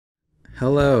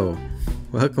Hello,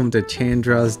 welcome to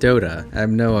Chandra's Dota.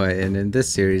 I'm Noah, and in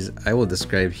this series, I will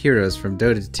describe heroes from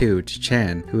Dota 2 to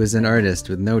Chan, who is an artist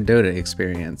with no Dota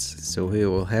experience, so he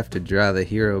will have to draw the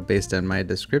hero based on my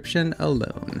description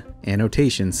alone.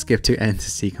 Annotation: skip to end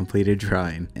to see completed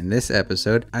drawing. In this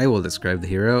episode, I will describe the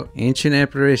hero Ancient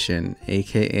Apparition,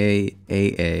 aka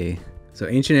AA. So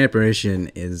Ancient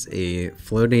Apparition is a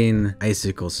floating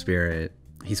icicle spirit.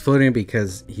 He's floating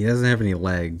because he doesn't have any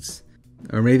legs.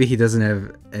 Or maybe he doesn't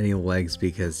have any legs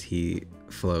because he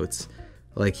floats.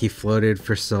 Like, he floated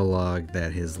for so long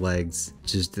that his legs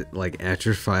just like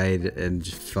atrophied and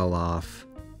just fell off.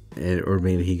 Or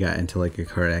maybe he got into like a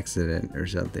car accident or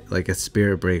something. Like a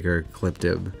spirit breaker clipped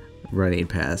him running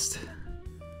past.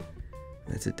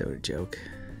 That's a Dota joke.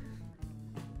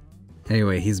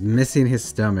 Anyway, he's missing his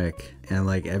stomach and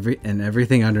like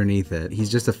everything underneath it. He's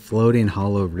just a floating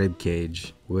hollow rib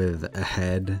cage with a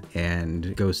head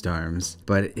and ghost arms.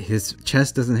 But his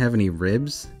chest doesn't have any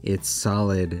ribs. It's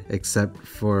solid except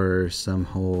for some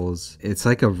holes. It's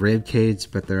like a rib cage,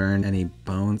 but there aren't any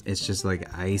bones. It's just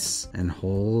like ice and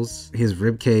holes. His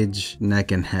rib cage,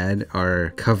 neck, and head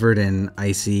are covered in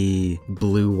icy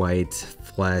blue-white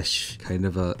flesh. Kind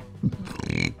of a...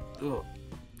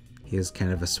 He has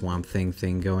kind of a Swamp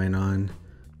thing going on.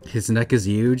 His neck is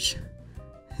huge.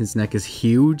 His neck is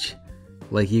huge.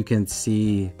 Like, you can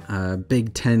see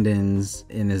big tendons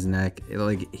in his neck.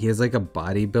 Like, he has like a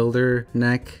bodybuilder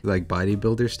neck, like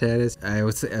bodybuilder status. I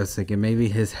was thinking maybe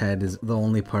his head is the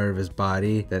only part of his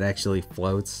body that actually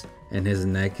floats, and his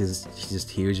neck is just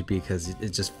huge because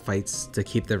it just fights to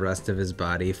keep the rest of his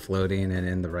body floating and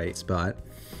in the right spot.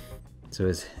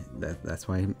 So that's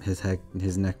why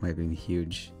his neck might be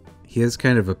huge. He has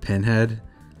kind of a pinhead.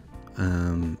 I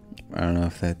don't know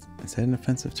if is that an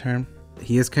offensive term?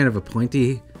 He has kind of a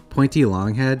pointy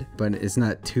long head, but it's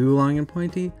not too long and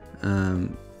pointy.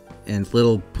 And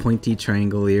little pointy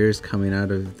triangle ears coming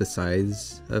out of the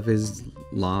sides of his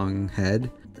long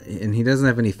head. And he doesn't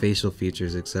have any facial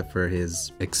features except for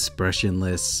his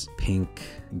expressionless pink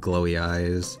glowy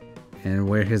eyes. And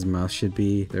where his mouth should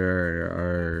be, there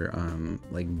are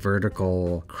like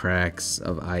vertical cracks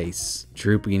of ice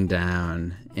drooping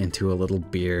down into a little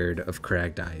beard of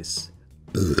cracked ice.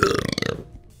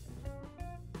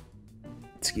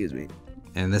 Excuse me.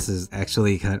 And this is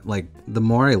actually kind of like, the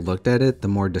more I looked at it, the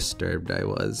more disturbed I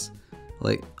was.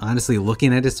 Like, honestly,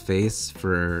 looking at his face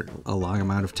for a long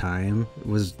amount of time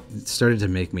started to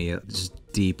make me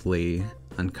just deeply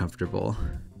uncomfortable.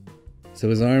 So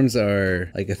his arms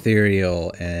are like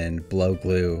ethereal and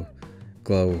glow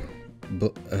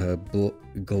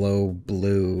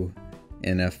blue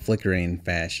in a flickering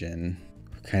fashion,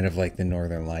 kind of like the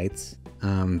Northern Lights.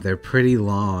 They're pretty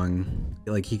long,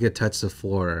 like he could touch the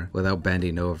floor without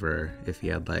bending over if he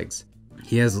had legs.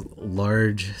 He has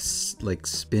large, like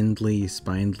spindly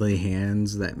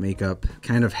hands that make up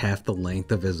kind of half the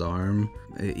length of his arm.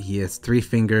 He has 3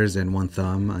 fingers and 1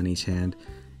 thumb on each hand.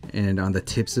 And on the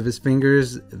tips of his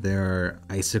fingers, there are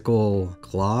icicle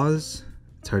claws.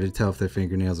 It's hard to tell if they're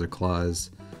fingernails or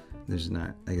claws. There's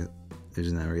not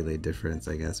really a difference,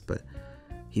 I guess, but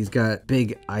he's got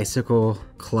big icicle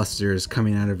clusters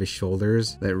coming out of his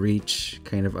shoulders that reach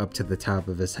kind of up to the top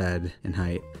of his head in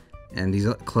height. And these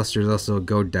clusters also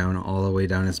go down all the way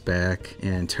down his back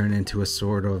and turn into a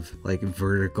sort of like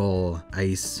vertical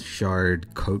ice shard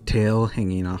coattail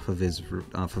hanging off of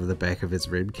the back of his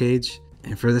rib cage.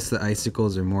 And for this, the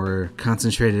icicles are more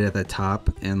concentrated at the top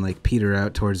and like peter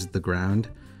out towards the ground.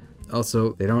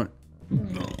 Also, they don't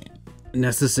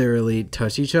necessarily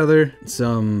touch each other.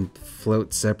 Some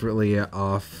float separately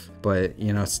off, but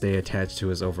stay attached to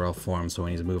his overall form. So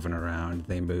when he's moving around,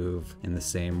 they move in the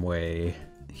same way.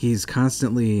 He's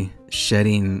constantly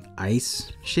shedding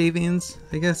ice shavings,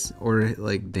 I guess, or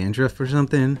like dandruff or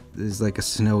something. There's like a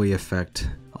snowy effect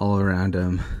all around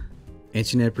him.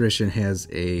 Ancient Apparition has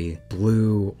a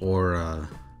blue aura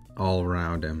all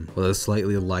around him, with a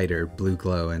slightly lighter blue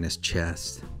glow in his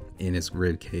chest, in his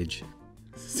rib cage.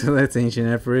 So that's Ancient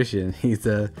Apparition. He's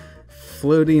a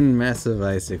floating mess of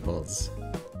icicles.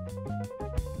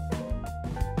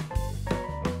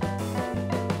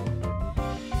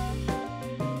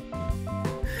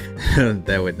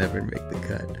 That would never make the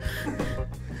cut.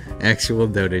 Actual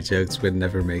Dota jokes would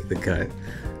never make the cut.